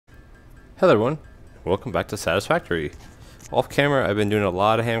Hello everyone, welcome back to Satisfactory. Off camera I've been doing a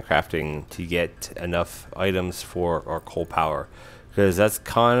lot of handcrafting to get enough items for our coal power, because that's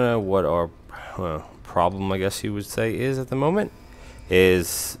kind of what our problem, I guess you would say, is at the moment.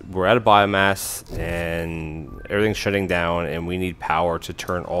 Is we're out of biomass and everything's shutting down and we need power to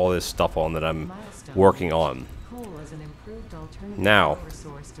turn all this stuff on that I'm working on. Now,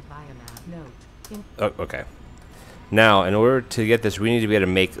 okay. Now, in order to get this, we need to be able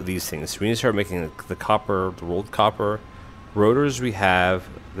to make these things. We need to start making the copper, the rolled copper. Rotors we have.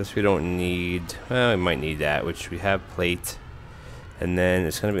 This we don't need. Well, we might need that, which we have plate. And then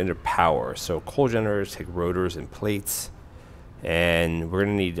it's going to be under power. So coal generators take rotors and plates. And we're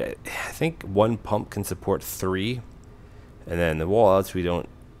going to need, I think one pump can support 3. And then the wall outs we don't.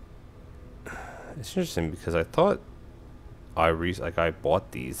 It's interesting because I thought I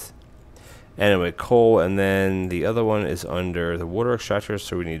bought these. Anyway, coal, and then the other one is under the water extractor,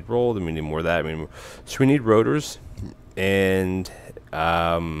 so we need roll, then we need more of that. So we need rotors, and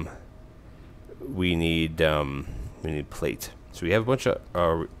we need plate. So we have a bunch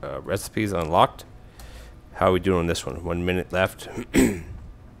of recipes unlocked. How are we doing on this one? 1 minute left.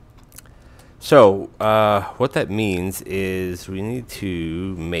 So what that means is we need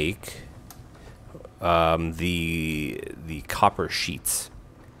to make the copper sheets.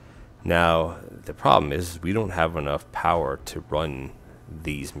 Now, the problem is we don't have enough power to run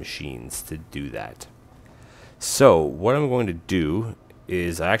these machines to do that. So, what I'm going to do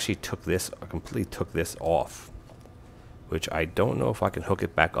is I actually completely took this off, which I don't know if I can hook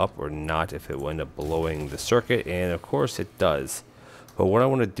it back up or not, if it will end up blowing the circuit, and of course it does. But what I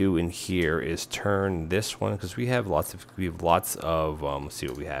want to do in here is turn this one, because we have lots of, let's see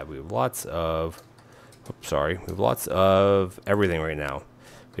what we have. We have lots of, everything right now.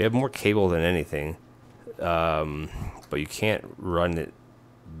 We have more cable than anything, but you can't run it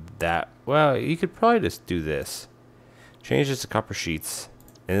that well. You could probably just do this, change this to copper sheets,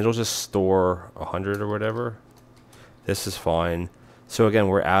 and it'll just store 100 or whatever. This is fine. So again,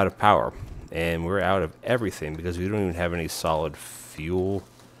 we're out of power and we're out of everything because we don't even have any solid fuel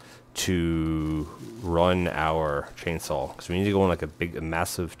to run our chainsaw, because we need to go on like a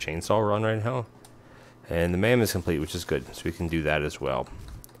massive chainsaw run right now. And the MAM is complete, which is good, so we can do that as well.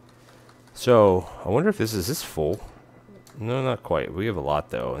 So, I wonder if is this full? No, not quite. We have a lot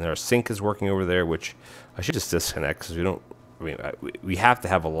though, and our sink is working over there, which I should just disconnect because we don't. I mean, we have to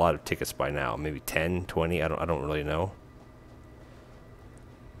have a lot of tickets by now, maybe 10, 20. I don't really know.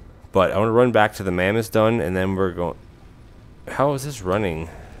 But I want to run back to the MAM is done, and then we're going. How is this running?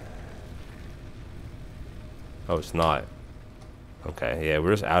 Oh, it's not. Okay, yeah,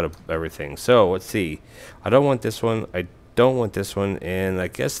 we're just out of everything. So let's see. I don't want this one. I don't want this one, and I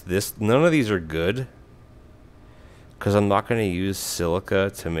guess none of these are good because I'm not going to use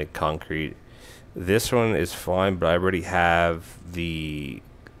silica to make concrete. This one is fine, but I already have the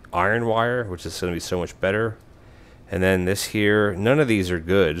iron wire, which is going to be so much better. And then this here, none of these are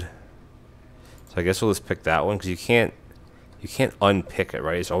good, so I guess we'll just pick that one because you can't unpick it,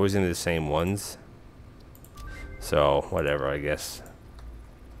 right? It's always going to be the same ones. So whatever, I guess.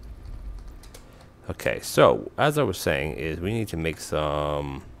 Okay, so as I was saying, is we need to make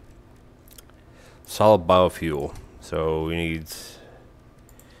some solid biofuel. So we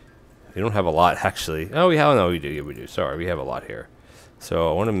don't have a lot actually. Oh, we do. Yeah, we do. Sorry, we have a lot here. So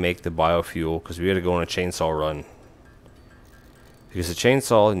I want to make the biofuel because we got to go on a chainsaw run. Because the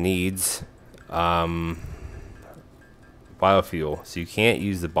chainsaw needs biofuel, so you can't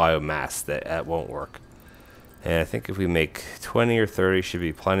use the biomass. That won't work. And I think if we make 20 or 30 should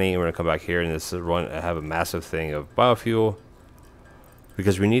be plenty. We're going to come back here and this have a massive thing of biofuel.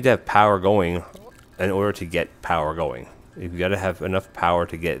 Because we need to have power going in order to get power going. You've got to have enough power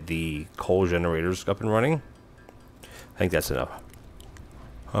to get the coal generators up and running. I think that's enough.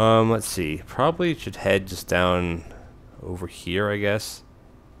 Let's see. Probably should head just down over here, I guess.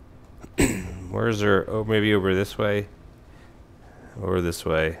 Where's there? Oh, maybe over this way. Or this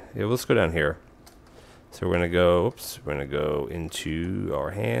way. Yeah, let's go down here. So we're going to go into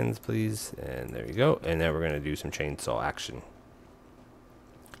our hands, please. And there you go. And now we're going to do some chainsaw action.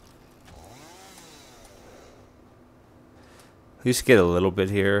 At least get a little bit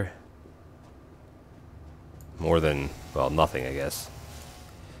here. More than, well, nothing, I guess.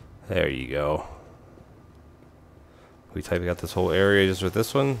 There you go. We typing out this whole area just with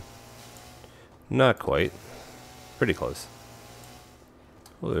this one? Not quite. Pretty close.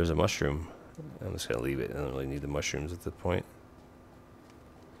 Oh, there's a mushroom. I'm just going to leave it. I don't really need the mushrooms at this point.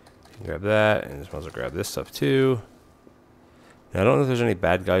 You can grab that, and just might as well grab this stuff too. Now, I don't know if there's any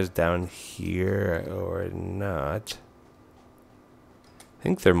bad guys down here or not. I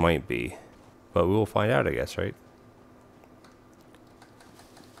think there might be. But we will find out, I guess, right?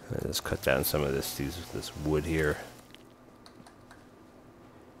 Let's cut down some of this wood here.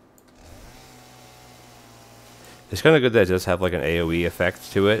 It's kind of good that it does have like an AoE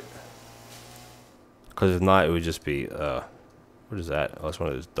effect to it. Because if not, it would just be, what is that? Oh, it's one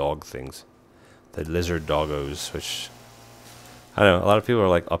of those dog things. The lizard doggos, which, I don't know, a lot of people are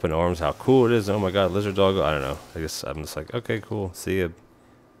like up in arms how cool it is. Oh my god, lizard doggo. I don't know. I guess I'm just like, okay, cool. See ya.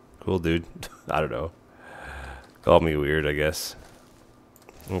 Cool dude. I don't know. Call me weird, I guess.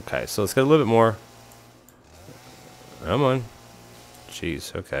 Okay, so let's get a little bit more. Come on.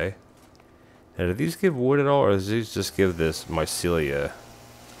 Jeez, okay. Now, do these give wood at all, or does these just give this mycelia?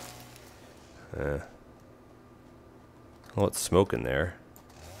 Well, it's smoke in there.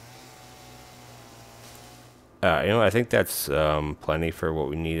 You know, I think that's plenty for what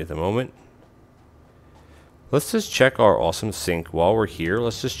we need at the moment. Let's just check our awesome sink while we're here.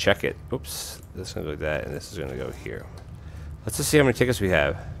 Let's just check it. Oops, this is gonna go like that, and this is gonna go here. Let's just see how many tickets we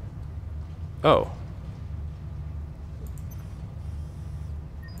have. Oh.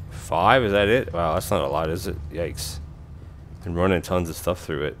 5, is that it? Wow, that's not a lot, is it? Yikes. Been running tons of stuff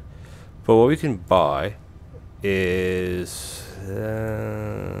through it. But what we can buy is,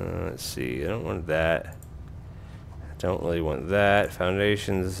 let's see, I don't want that. I don't really want that.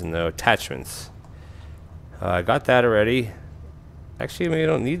 Foundations, no. Attachments. I got that already. Actually, maybe I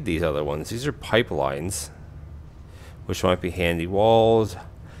don't need these other ones. These are pipelines, which might be handy. Walls.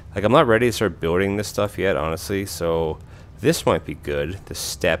 Like, I'm not ready to start building this stuff yet, honestly, so this might be good. The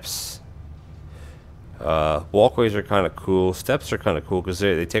steps. Walkways are kind of cool. Steps are kind of cool because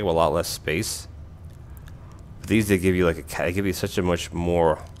they take up a lot less space. But these, they give you like they give you such a much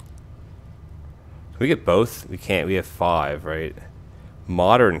more. Can we get both? We can't. We have 5, right?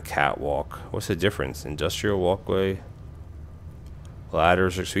 Modern catwalk. What's the difference? Industrial walkway.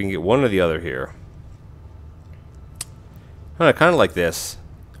 Ladders. So we can get one or the other here. I kind of like this.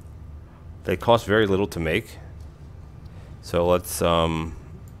 They cost very little to make. So let's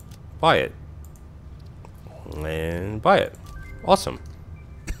buy it. And buy it. Awesome.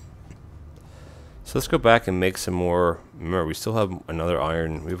 So let's go back and make some more. Remember, we still have another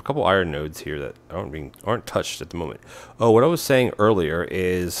iron. We have a couple iron nodes here that aren't touched at the moment. Oh, what I was saying earlier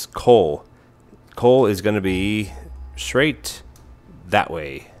is coal. Coal is going to be straight that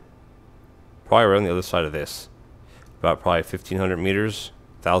way. Probably around the other side of this. About probably 1,500 meters,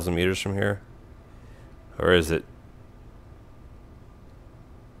 1,000 meters from here. Or is it?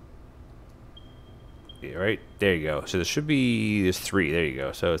 Yeah, right there you go. So there should be, there's 3. There you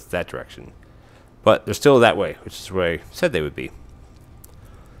go. So it's that direction. But they're still that way, which is where I said they would be.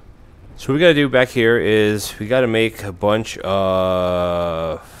 So what we got to do back here is we got to make a bunch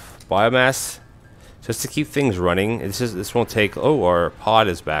of biomass just to keep things running. This won't take. Oh, our pod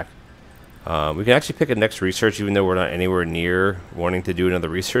is back. We can actually pick a next research, even though we're not anywhere near wanting to do another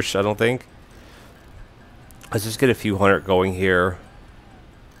research. I don't think. Let's just get a few hundred going here.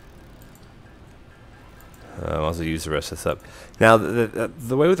 I'll also use the rest of this up. Now,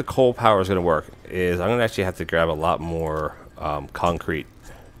 the way with the coal power is going to work is I'm going to actually have to grab a lot more concrete.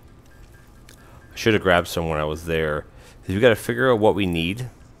 I should have grabbed some when I was there. We've got to figure out what we need.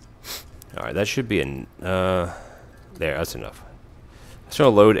 All right, that should be there. That's enough. I'm just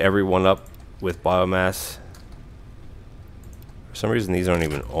going to load everyone up with biomass. For some reason, these aren't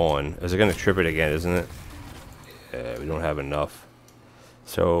even on. Is it going to trip it again? Isn't it? Yeah, we don't have enough.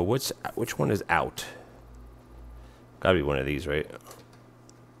 So which one is out? Gotta be one of these, right?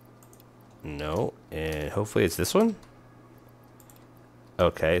 No, and hopefully it's this one.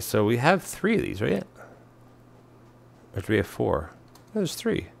 Okay, so we have 3 of these, right? Or do we have 4? No, there's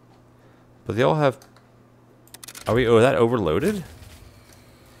 3. But they all have. Are we? Oh, is that overloaded?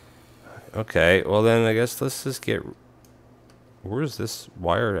 Okay, well then I guess let's just get. Where's this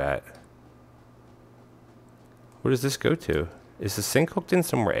wire at? Where does this go to? Is the sink hooked in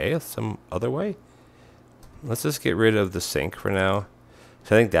somewhere else, some other way? Let's just get rid of the sink for now.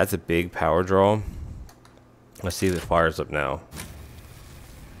 So I think that's a big power draw. Let's see if it fires up now.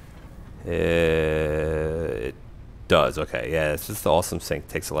 It does. Okay, yeah, it's just the awesome sink. It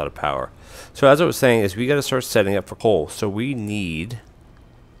takes a lot of power. So as I was saying is we got to start setting up for coal. So we need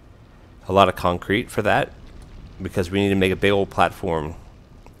a lot of concrete for that because we need to make a big old platform,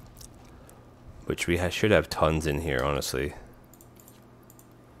 which we should have tons in here, honestly.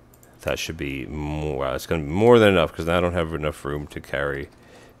 That should be more. Wow, it's going to be more than enough because I don't have enough room to carry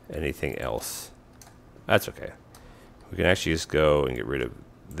anything else. That's okay. We can actually just go and get rid of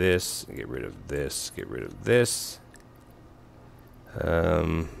this, and get rid of this, get rid of this.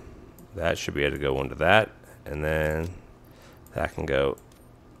 That should be able to go into that, and then that can go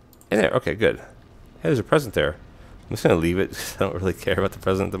in there. Okay, good. Hey, there's a present there. I'm just going to leave it because I don't really care about the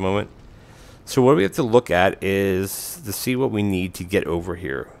present at the moment. So what we have to look at is to see what we need to get over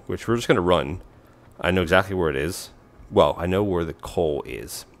here, which we're just going to run. I know exactly where it is. Well, I know where the coal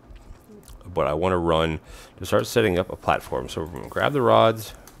is. But I want to run to start setting up a platform. So we're going to grab the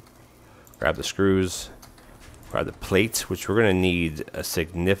rods, grab the screws, grab the plates, which we're going to need a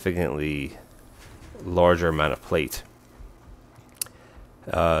significantly larger amount of plate.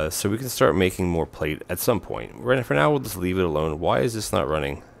 So we can start making more plate at some point. For now, we'll just leave it alone. Why is this not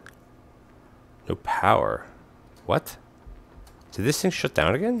running? No power. What? Did this thing shut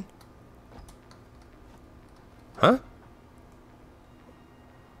down again? Huh?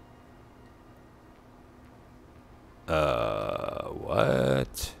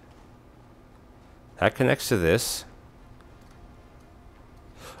 What? That connects to this.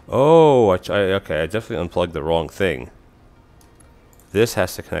 Oh, okay, I definitely unplugged the wrong thing. This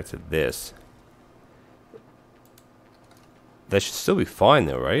has to connect to this. That should still be fine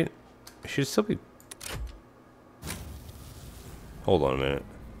though, right? It should still be... Hold on a minute.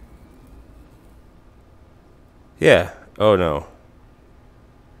 Yeah. Oh no.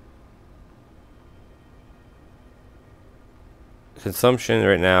 Consumption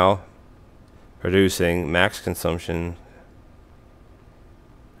right now. Reducing. Max consumption.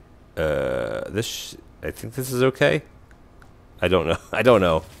 I think this is okay. I don't know. I don't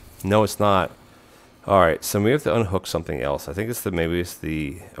know. No, it's not. Alright, so we have to unhook something else. I think it's the, maybe it's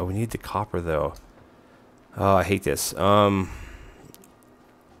the... Oh, we need the copper, though. Oh, I hate this. Because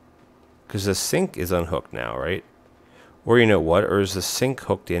the sink is unhooked now, right? Or you know what? Or is the sink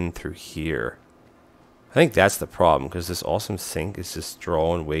hooked in through here? I think that's the problem, because this awesome sink is just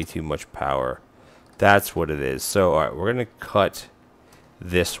drawing way too much power. That's what it is. So, alright, we're going to cut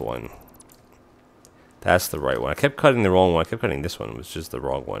this one. That's the right one. I kept cutting the wrong one. I kept cutting this one, which is the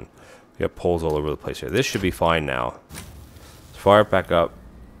wrong one. We got poles all over the place here. This should be fine now. Let's fire it back up.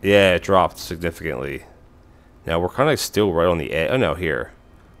 Yeah, it dropped significantly. Now, we're kind of still right on the edge. Oh, no, here.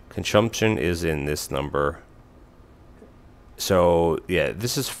 Consumption is in this number. So, yeah,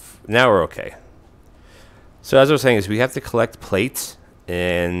 this is... now we're okay. So, as I was saying, is we have to collect plates,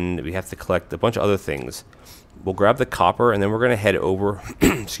 and we have to collect a bunch of other things. We'll grab the copper, and then we're going to head over,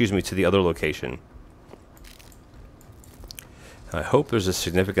 excuse me, to the other location. I hope there's a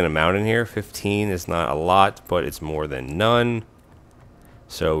significant amount in here. 15 is not a lot, but it's more than none.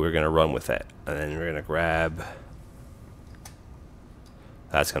 So we're going to run with that. And then we're going to grab...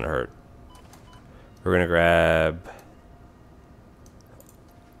 That's going to hurt. We're going to grab...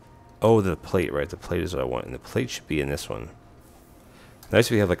 Oh, the plate, right? The plate is what I want. And the plate should be in this one. Nice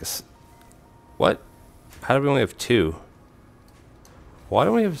if we have like a... What? How do we only have 2? Why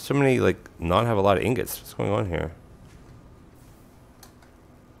don't we have so many, like, not have a lot of ingots? What's going on here?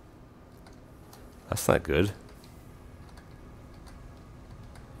 That's not good.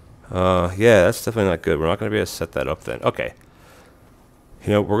 Yeah, that's definitely not good. We're not going to be able to set that up then. Okay.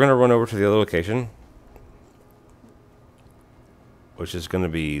 You know, we're going to run over to the other location, which is going to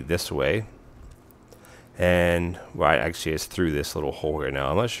be this way. And, right, actually, it's through this little hole here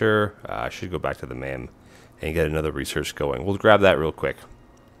now. I'm not sure. I should go back to the MAM and get another research going. We'll grab that real quick.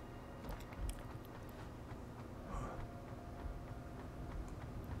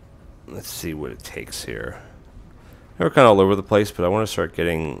 Let's see what it takes here. We're kind of all over the place, but I want to start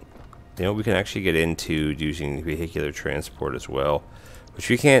getting... You know, we can actually get into using vehicular transport as well. Which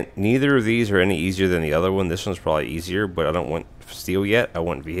we can't... Neither of these are any easier than the other one. This one's probably easier, but I don't want steel yet. I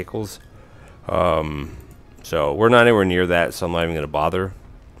want vehicles. So we're not anywhere near that, so I'm not even going to bother.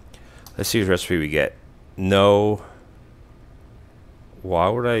 Let's see what recipe we get. No. Why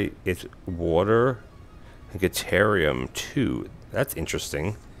would I... It's water and Deuterium 2. That's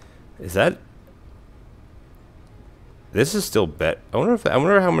interesting. Is that... This is still bet. I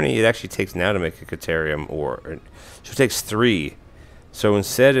wonder how many it actually takes now to make a Deuterium ore. So it takes 3. So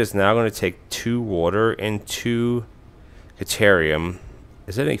instead it's now going to take 2 water and 2 Deuterium.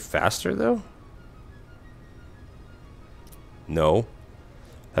 Is it any faster though? No.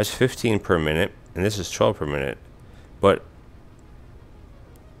 That's 15 per minute. And this is 12 per minute. But...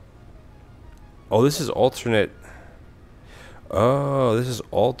 Oh, this is alternate... Oh, this is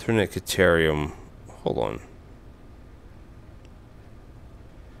alternate Deuterium. Hold on.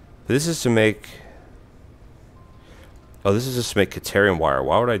 This is to make... Oh, this is just to make Deuterium wire.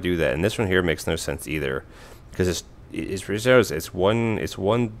 Why would I do that? And this one here makes no sense either. Because it's one...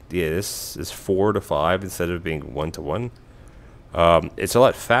 Yeah, this is 4 to 5 instead of being 1 to 1. It's a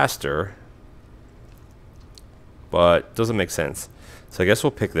lot faster. But doesn't make sense. So I guess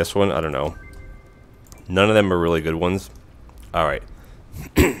we'll pick this one. I don't know. None of them are really good ones. Alright.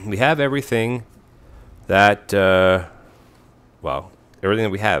 we have everything that, well, everything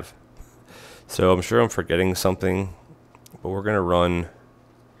that we have. So I'm sure I'm forgetting something, but we're going to run,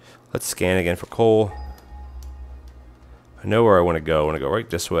 let's scan again for coal. I know where I want to go. I want to go right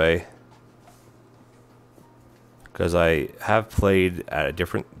this way, because I have played at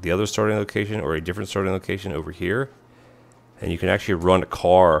the other starting location or a different starting location over here, and you can actually run a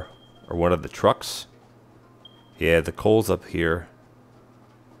car or one of the trucks. Yeah, the coal's up here.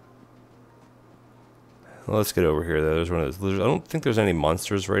 Well, let's get over here. There's one of those. I don't think there's any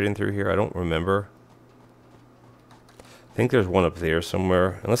monsters right in through here. I don't remember. I think there's one up there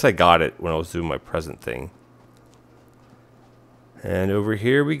somewhere, unless I got it when I was doing my present thing. And over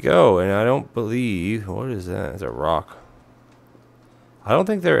here we go, and I don't believe... What is that? It's a rock. I don't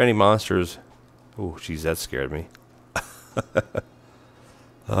think there are any monsters. Oh, jeez, that scared me.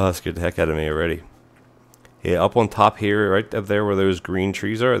 Oh, that scared the heck out of me already. Yeah, up on top here, right up there where those green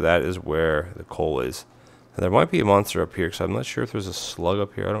trees are, that is where the coal is. And there might be a monster up here, because I'm not sure if there's a slug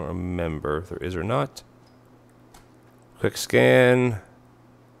up here. I don't remember if there is or not. Quick scan.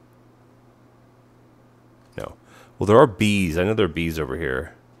 No. Well, there are bees. I know there are bees over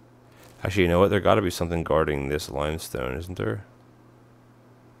here. Actually, you know what? There got to be something guarding this limestone, isn't there?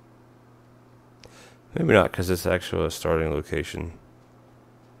 Maybe not, because it's actually a starting location.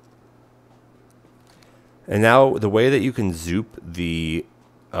 And now, the way that you can zoop the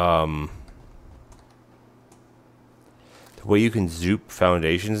way you can zoop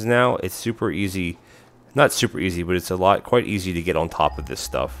foundations now, it's super easy. Not super easy, but it's quite easy to get on top of this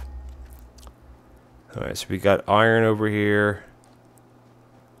stuff. Alright, so we got iron over here.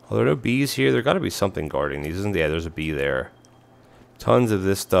 Are there no bees here? There got to be something guarding these, isn't there? Yeah, there's a bee there. Tons of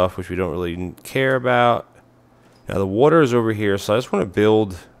this stuff, which we don't really care about. Now the water is over here, so I just want to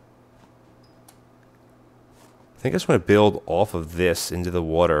build... I think I just want to build off of this into the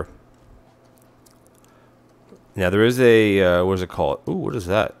water. Now there is a, what is it called? Ooh, what is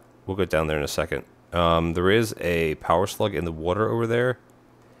that? We'll get down there in a second. There is a power slug in the water over there.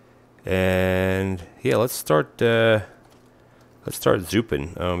 And yeah, let's start zooping.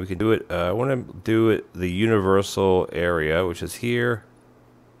 We can do it. I want to do it the universal area, which is here.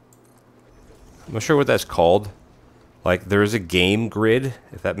 I'm not sure what that's called. Like, there is a game grid,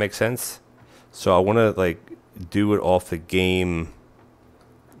 if that makes sense. So I want to like do it off the game.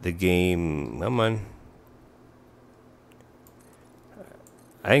 Come on.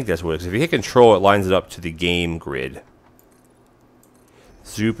 I think that's what it is. If you hit control, it lines it up to the game grid.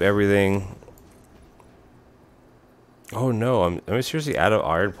 Zoop everything. Oh no, am I seriously out of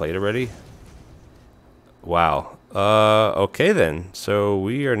iron plate already? Wow. Okay then. So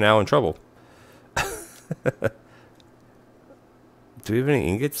we are now in trouble. Do we have any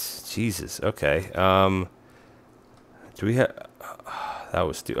ingots? Jesus. Okay. Do we have... that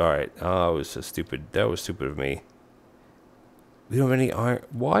was stupid. Alright. Oh, it was so stupid. That was stupid of me. We don't have any iron...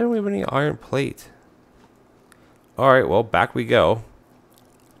 Why don't we have any iron plate? Alright, well, back we go.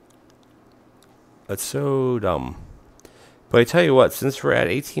 That's so dumb. But I tell you what, since we're at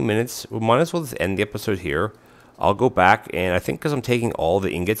 18 minutes, we might as well just end the episode here. I'll go back, and I think because I'm taking all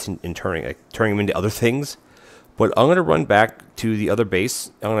the ingots and turning them into other things. But I'm going to run back to the other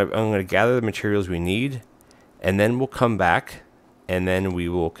base. I'm going to gather the materials we need, and then we'll come back, and then we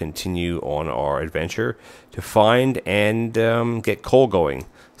will continue on our adventure to find and get coal going.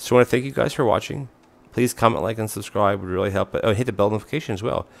 So I want to thank you guys for watching. Please comment, like, and subscribe. It would really help. Oh, hit the bell notification as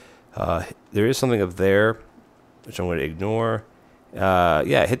well. There is something up there, which I'm going to ignore.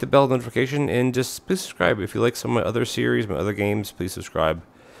 Yeah, hit the bell notification, and just please subscribe. If you like some of my other series, my other games, please subscribe.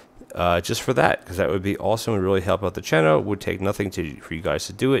 Just for that, because that would be awesome and really help out the channel. It would take nothing for you guys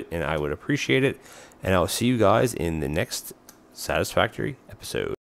to do it, and I would appreciate it. And I'll see you guys in the next Satisfactory episode.